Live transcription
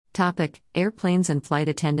Topic: Airplanes and flight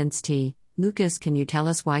attendants. T. Lucas, can you tell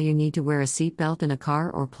us why you need to wear a seatbelt in a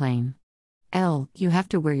car or plane? L. You have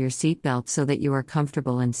to wear your seatbelt so that you are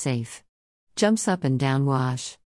comfortable and safe. Jumps up and down wash.